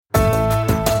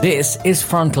This is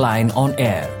Frontline on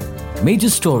Air.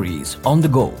 Major stories on the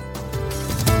go.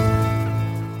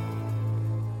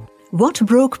 What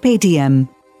broke Paytm?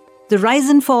 The rise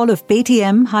and fall of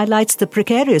Paytm highlights the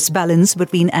precarious balance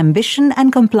between ambition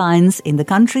and compliance in the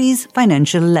country's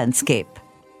financial landscape.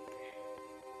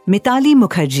 Mitali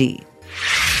Mukherjee.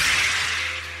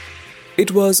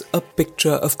 It was a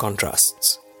picture of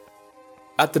contrasts.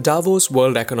 At the Davos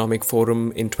World Economic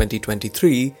Forum in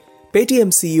 2023, Paytm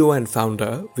CEO and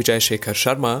founder Vijay Shekhar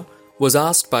Sharma was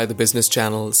asked by the business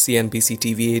channel CNBC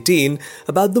TV 18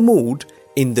 about the mood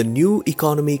in the new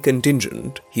economy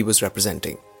contingent he was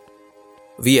representing.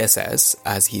 VSS,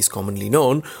 as he's commonly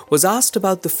known, was asked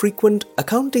about the frequent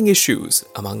accounting issues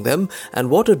among them and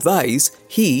what advice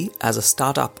he, as a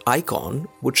startup icon,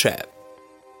 would share.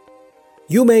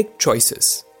 "You make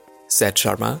choices," said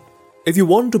Sharma. "If you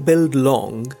want to build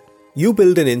long, you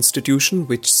build an institution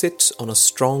which sits on a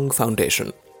strong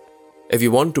foundation. If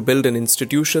you want to build an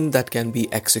institution that can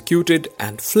be executed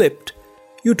and flipped,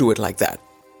 you do it like that."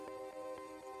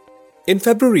 In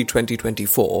February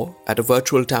 2024, at a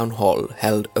virtual town hall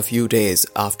held a few days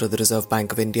after the Reserve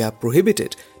Bank of India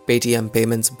prohibited Paytm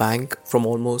Payments Bank from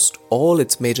almost all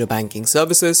its major banking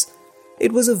services,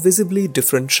 it was a visibly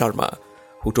different Sharma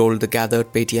who told the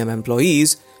gathered Paytm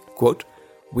employees, quote,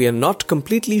 "We are not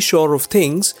completely sure of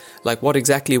things, like what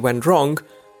exactly went wrong,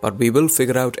 but we will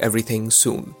figure out everything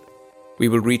soon. We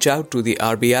will reach out to the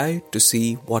RBI to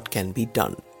see what can be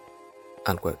done."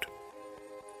 Unquote.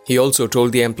 He also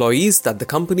told the employees that the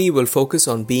company will focus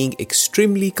on being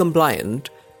extremely compliant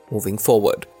moving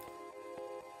forward.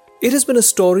 It has been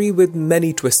a story with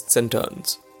many twists and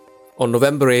turns. On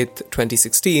November 8,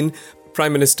 2016,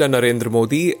 Prime Minister Narendra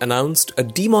Modi announced a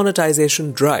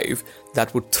demonetization drive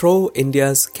that would throw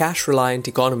India's cash-reliant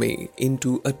economy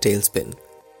into a tailspin.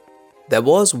 There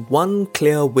was one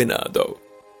clear winner, though.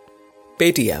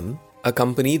 Paytm, a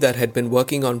company that had been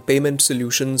working on payment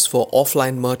solutions for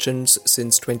offline merchants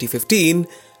since 2015,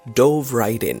 dove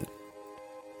right in.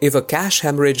 If a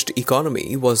cash-hemorrhaged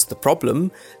economy was the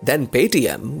problem, then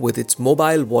Paytm, with its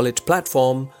mobile wallet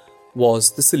platform,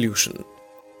 was the solution.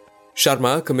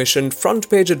 Sharma commissioned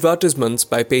front-page advertisements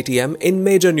by Paytm in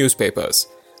major newspapers.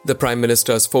 The Prime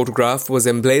Minister's photograph was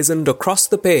emblazoned across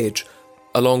the page,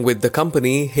 along with the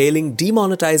company hailing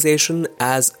demonetization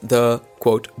as the,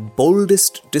 quote,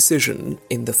 boldest decision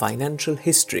in the financial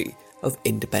history of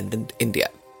independent India,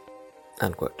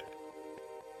 unquote.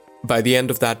 By the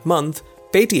end of that month,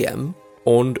 Paytm,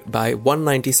 owned by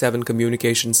 197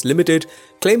 Communications Limited,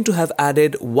 claimed to have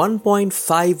added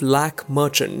 1.5 lakh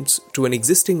merchants to an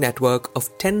existing network of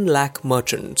 10 lakh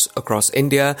merchants across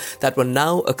India that were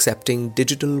now accepting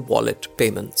digital wallet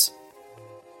payments.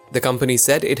 The company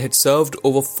said it had served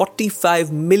over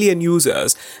 45 million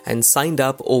users and signed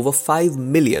up over 5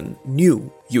 million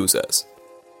new users.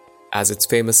 As its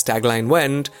famous tagline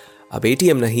went, "Ab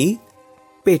ATM nahi,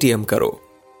 Paytm karo.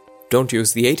 Don't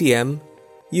use the ATM,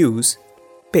 use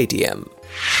Paytm."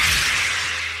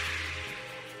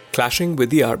 Clashing with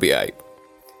the RBI.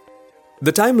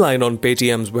 The timeline on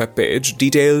Paytm's webpage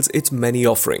details its many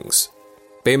offerings: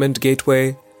 payment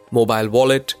gateway, mobile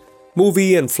wallet,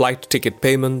 movie and flight ticket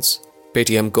payments,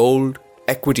 Paytm Gold,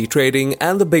 equity trading,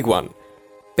 and the big one,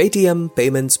 Paytm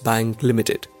Payments Bank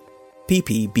Limited,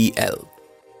 PPBL.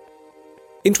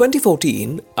 In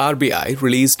 2014, RBI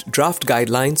released draft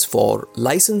guidelines for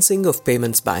licensing of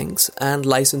payments banks and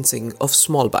licensing of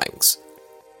small banks.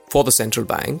 For the central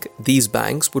bank, these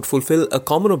banks would fulfill a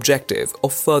common objective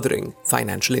of furthering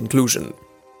financial inclusion.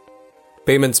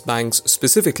 Payments banks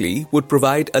specifically would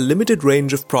provide a limited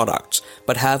range of products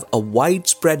but have a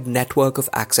widespread network of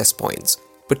access points,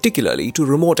 particularly to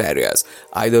remote areas,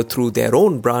 either through their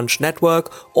own branch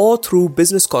network or through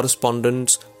business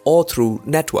correspondents or through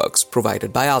networks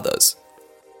provided by others.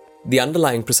 The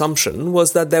underlying presumption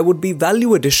was that there would be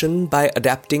value addition by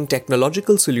adapting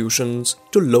technological solutions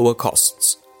to lower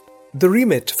costs. The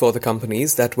remit for the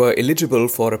companies that were eligible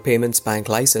for a payments bank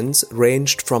license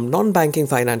ranged from non-banking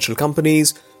financial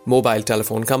companies, mobile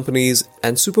telephone companies,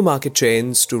 and supermarket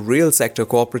chains to real sector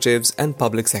cooperatives and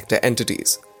public sector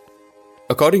entities.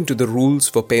 According to the rules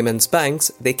for payments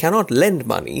banks, they cannot lend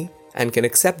money and can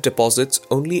accept deposits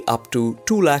only up to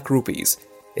 2 lakh rupees,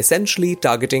 essentially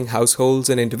targeting households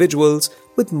and individuals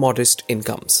with modest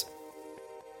incomes.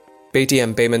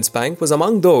 Paytm Payments Bank was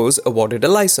among those awarded a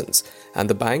license, and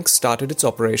the bank started its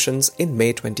operations in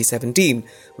May 2017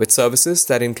 with services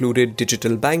that included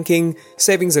digital banking,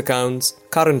 savings accounts,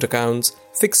 current accounts,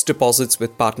 fixed deposits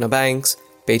with partner banks,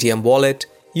 Paytm Wallet,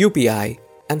 UPI,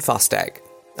 and FASTag,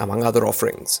 among other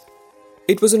offerings.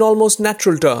 It was an almost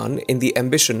natural turn in the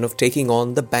ambition of taking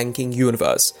on the banking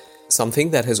universe,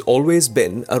 something that has always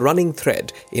been a running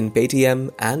thread in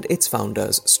Paytm and its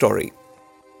founder's story.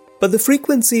 But the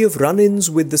frequency of run-ins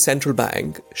with the central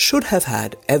bank should have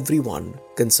had everyone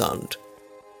concerned.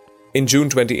 In June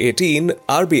 2018,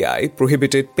 RBI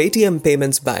prohibited Paytm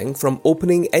Payments Bank from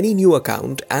opening any new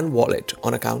account and wallet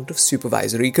on account of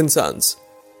supervisory concerns.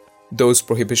 Those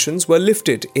prohibitions were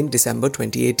lifted in December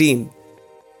 2018.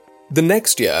 The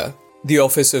next year, the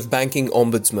Office of Banking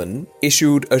Ombudsman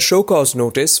issued a show-cause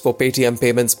notice for Paytm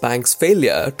Payments Bank's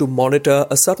failure to monitor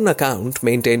a certain account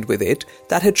maintained with it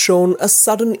that had shown a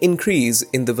sudden increase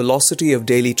in the velocity of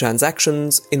daily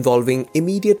transactions involving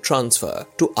immediate transfer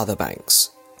to other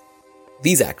banks.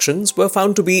 These actions were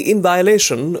found to be in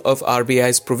violation of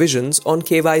RBI's provisions on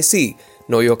KYC,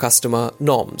 Know Your Customer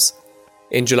norms.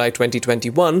 In July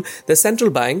 2021, the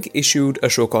central bank issued a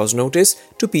show-cause notice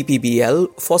to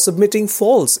PPBL for submitting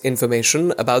false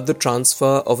information about the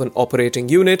transfer of an operating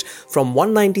unit from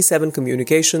 197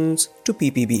 Communications to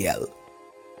PPBL.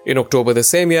 In October the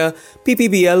same year,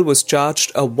 PPBL was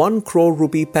charged a 1 crore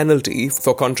rupee penalty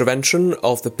for contravention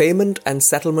of the Payment and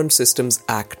Settlement Systems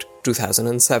Act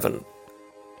 2007.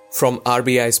 From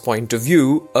RBI's point of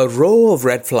view, a row of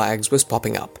red flags was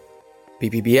popping up.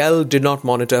 PPBL did not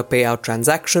monitor payout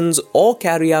transactions or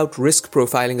carry out risk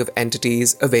profiling of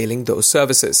entities availing those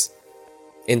services.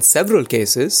 In several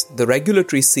cases, the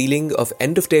regulatory ceiling of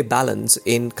end-of-day balance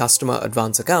in customer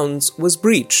advance accounts was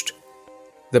breached.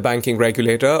 The banking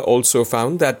regulator also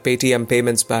found that Paytm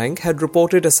Payments Bank had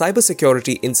reported a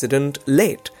cybersecurity incident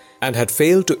late and had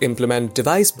failed to implement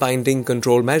device-binding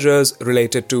control measures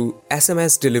related to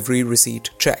SMS delivery receipt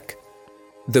check.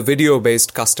 The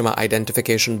video-based customer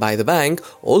identification by the bank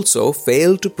also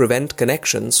failed to prevent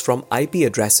connections from IP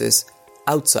addresses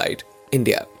outside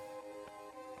India.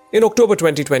 In October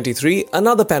 2023,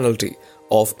 another penalty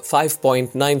of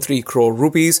 5.93 crore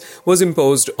rupees was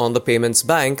imposed on the payments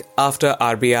bank after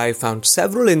RBI found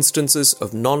several instances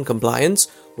of non-compliance,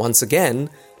 once again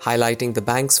highlighting the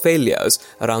bank's failures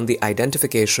around the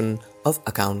identification of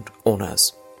account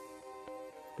owners.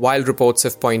 While reports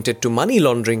have pointed to money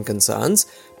laundering concerns,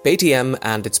 Paytm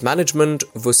and its management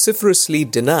vociferously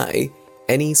deny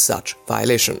any such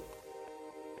violation.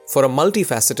 For a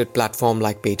multifaceted platform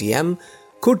like Paytm,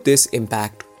 could this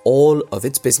impact all of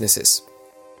its businesses?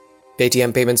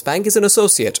 Paytm Payments Bank is an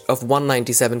associate of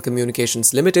 197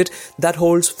 Communications Limited that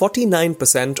holds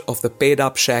 49% of the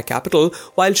paid-up share capital,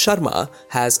 while Sharma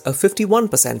has a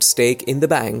 51% stake in the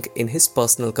bank in his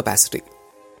personal capacity.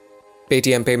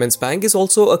 Paytm Payments Bank is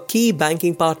also a key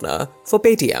banking partner for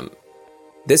Paytm.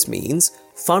 This means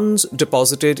funds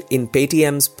deposited in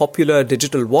Paytm's popular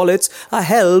digital wallets are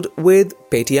held with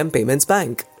Paytm Payments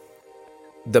Bank.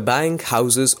 The bank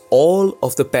houses all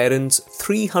of the parent's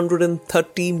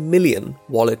 330 million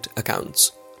wallet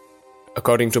accounts.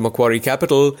 According to Macquarie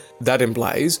Capital, that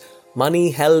implies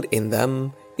money held in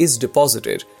them is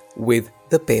deposited with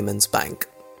the payments bank.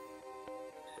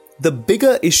 The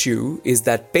bigger issue is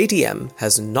that Paytm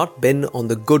has not been on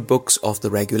the good books of the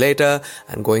regulator,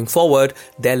 and going forward,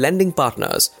 their lending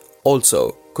partners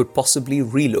also could possibly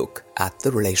relook at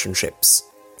the relationships,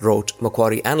 wrote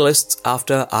Macquarie analysts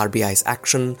after RBI's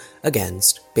action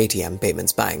against Paytm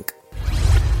Payments Bank.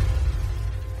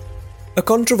 A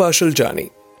controversial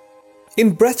journey.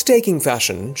 In breathtaking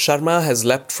fashion, Sharma has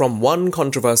leapt from one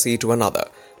controversy to another,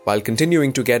 while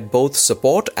continuing to get both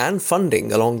support and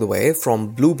funding along the way from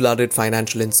blue-blooded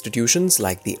financial institutions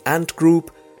like the Ant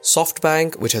Group,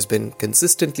 SoftBank, which has been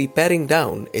consistently paring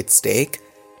down its stake,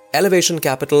 Elevation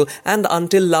Capital, and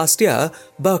until last year,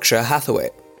 Berkshire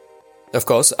Hathaway. Of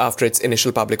course, after its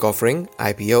initial public offering,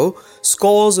 IPO,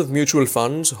 scores of mutual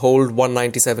funds hold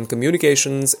 197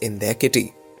 Communications in their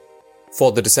kitty.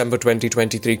 For the December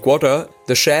 2023 quarter,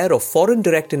 the share of foreign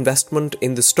direct investment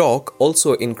in the stock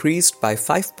also increased by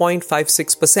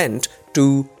 5.56%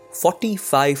 to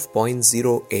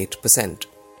 45.08%.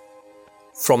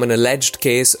 From an alleged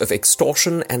case of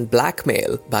extortion and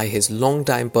blackmail by his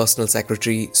longtime personal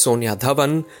secretary Sonia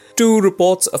Dhawan to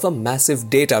reports of a massive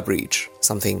data breach,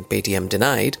 something Paytm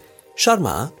denied,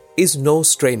 Sharma is no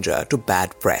stranger to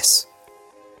bad press.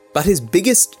 But his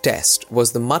biggest test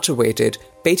was the much-awaited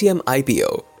Paytm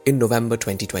IPO in November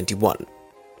 2021.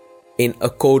 In a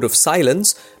code of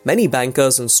silence, many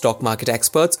bankers and stock market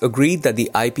experts agreed that the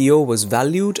IPO was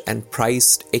valued and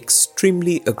priced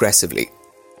extremely aggressively.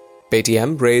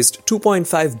 Paytm raised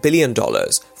 $2.5 billion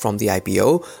from the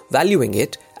IPO, valuing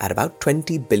it at about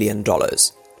 $20 billion.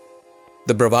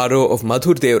 The bravado of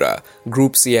Madhur Deora,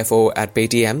 Group CFO at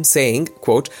Paytm, saying,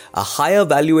 quote, "A higher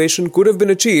valuation could have been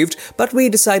achieved, but we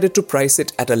decided to price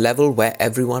it at a level where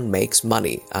everyone makes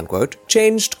money," unquote,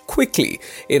 changed quickly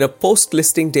in a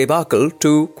post-listing debacle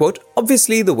to, quote,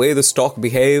 "Obviously the way the stock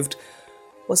behaved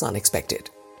was unexpected,"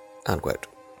 unquote.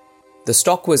 The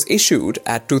stock was issued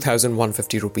at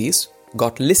 2,150 rupees,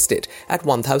 got listed at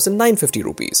 1,950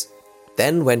 rupees,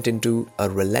 then went into a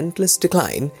relentless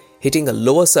decline, hitting a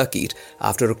lower circuit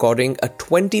after recording a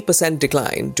 20%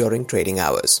 decline during trading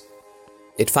hours.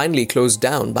 It finally closed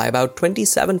down by about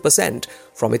 27%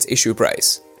 from its issue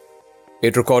price.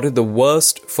 It recorded the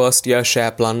worst first-year share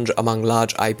plunge among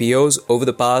large IPOs over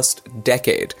the past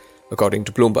decade, according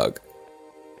to Bloomberg.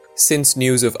 Since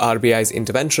news of RBI's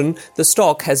intervention, the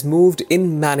stock has moved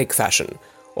in manic fashion,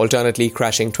 alternately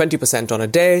crashing 20% on a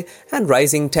day and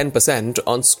rising 10%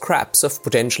 on scraps of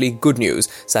potentially good news,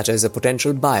 such as a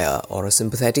potential buyer or a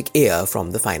sympathetic ear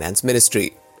from the finance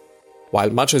ministry. While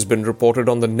much has been reported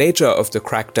on the nature of the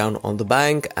crackdown on the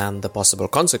bank and the possible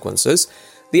consequences,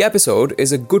 the episode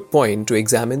is a good point to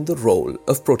examine the role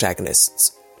of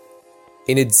protagonists.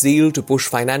 In its zeal to push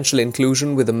financial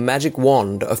inclusion with a magic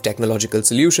wand of technological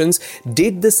solutions,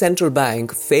 did the central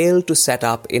bank fail to set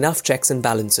up enough checks and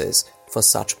balances for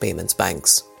such payments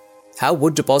banks? How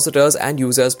would depositors and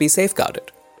users be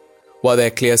safeguarded? Were there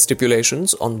clear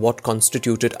stipulations on what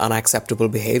constituted unacceptable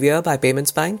behavior by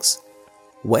payments banks?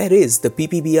 Where is the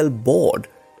PPBL board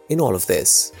in all of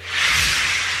this?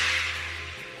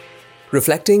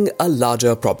 Reflecting a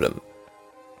larger problem.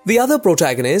 The other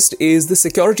protagonist is the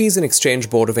Securities and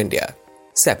Exchange Board of India,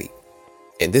 SEBI.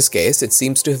 In this case, it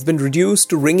seems to have been reduced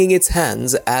to wringing its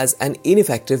hands as an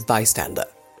ineffective bystander.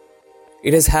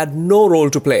 It has had no role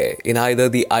to play in either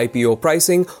the IPO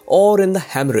pricing or in the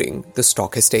hammering the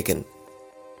stock has taken.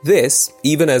 This,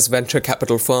 even as venture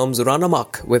capital firms run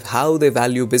amok with how they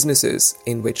value businesses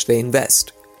in which they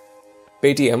invest.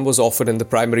 Paytm was offered in the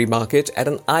primary market at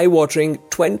an eye-watering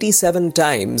 27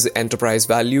 times enterprise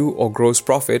value or gross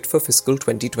profit for fiscal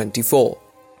 2024.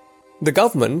 The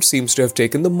government seems to have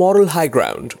taken the moral high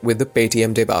ground with the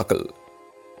Paytm debacle.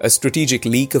 A strategic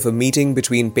leak of a meeting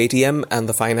between Paytm and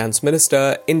the finance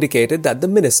minister indicated that the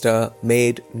minister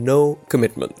made no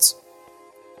commitments.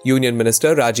 Union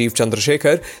Minister Rajiv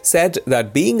Chandrasekhar said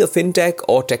that being a fintech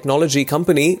or technology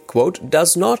company, quote,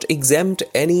 "does not exempt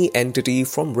any entity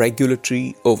from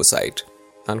regulatory oversight,"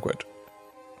 unquote.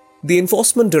 The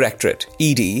Enforcement Directorate,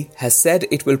 ED, has said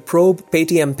it will probe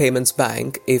Paytm Payments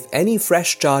Bank if any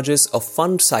fresh charges of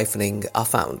fund siphoning are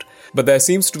found. But there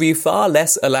seems to be far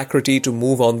less alacrity to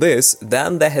move on this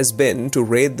than there has been to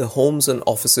raid the homes and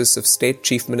offices of state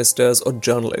chief ministers or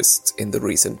journalists in the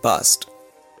recent past.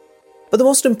 But the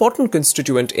most important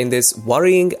constituent in this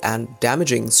worrying and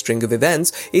damaging string of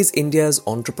events is India's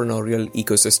entrepreneurial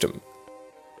ecosystem.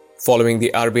 Following the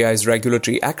RBI's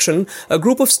regulatory action, a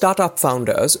group of startup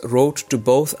founders wrote to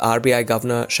both RBI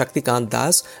Governor Shaktikant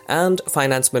Das and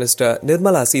Finance Minister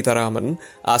Nirmala Sitharaman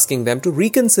asking them to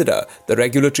reconsider the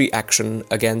regulatory action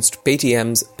against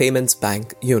Paytm's Payments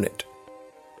Bank unit.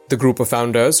 The group of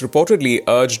founders reportedly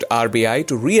urged RBI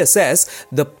to reassess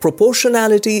the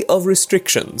proportionality of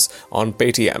restrictions on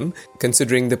Paytm,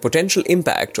 considering the potential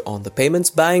impact on the payments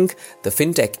bank, the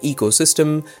fintech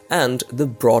ecosystem, and the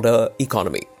broader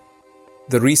economy.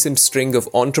 The recent string of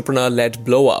entrepreneur-led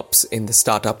blow-ups in the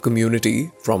startup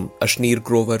community, from Ashneer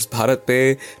Grover's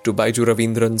BharatPay to Baiju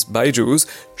Ravindran's Baijus,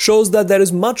 shows that there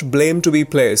is much blame to be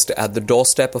placed at the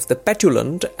doorstep of the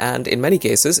petulant and, in many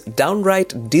cases,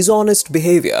 downright dishonest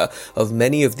behavior of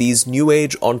many of these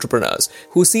new-age entrepreneurs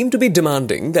who seem to be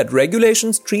demanding that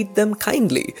regulations treat them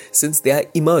kindly since they are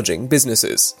emerging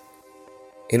businesses.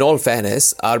 In all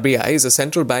fairness, RBI is a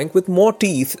central bank with more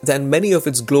teeth than many of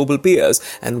its global peers,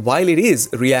 and while it is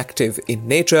reactive in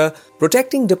nature,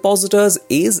 protecting depositors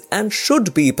is and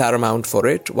should be paramount for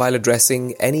it while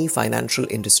addressing any financial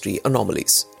industry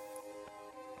anomalies.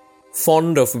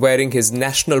 Fond of wearing his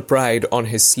national pride on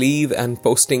his sleeve and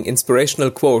posting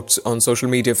inspirational quotes on social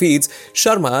media feeds,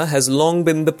 Sharma has long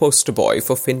been the poster boy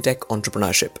for fintech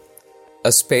entrepreneurship,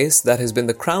 a space that has been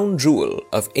the crown jewel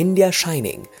of India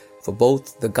shining for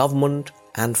both the government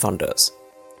and funders.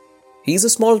 He's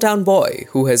a small-town boy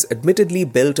who has admittedly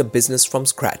built a business from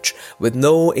scratch, with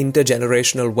no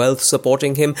intergenerational wealth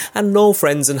supporting him and no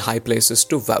friends in high places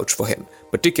to vouch for him,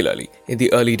 particularly in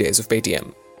the early days of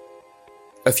Paytm.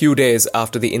 A few days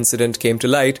after the incident came to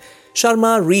light,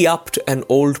 Sharma re-upped an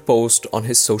old post on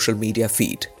his social media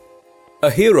feed. A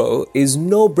hero is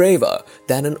no braver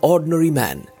than an ordinary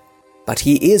man, but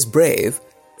he is brave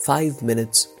 5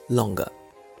 minutes longer.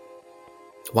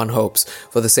 One hopes,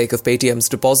 for the sake of Paytm's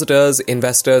depositors,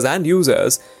 investors, and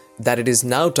users, that it is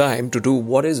now time to do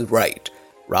what is right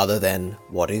rather than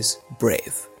what is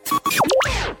brave.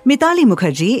 Mitali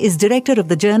Mukherjee is Director of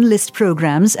the Journalist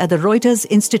Programs at the Reuters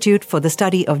Institute for the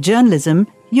Study of Journalism,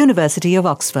 University of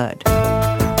Oxford.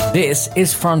 This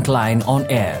is Frontline on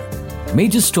Air.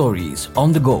 Major stories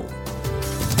on the go.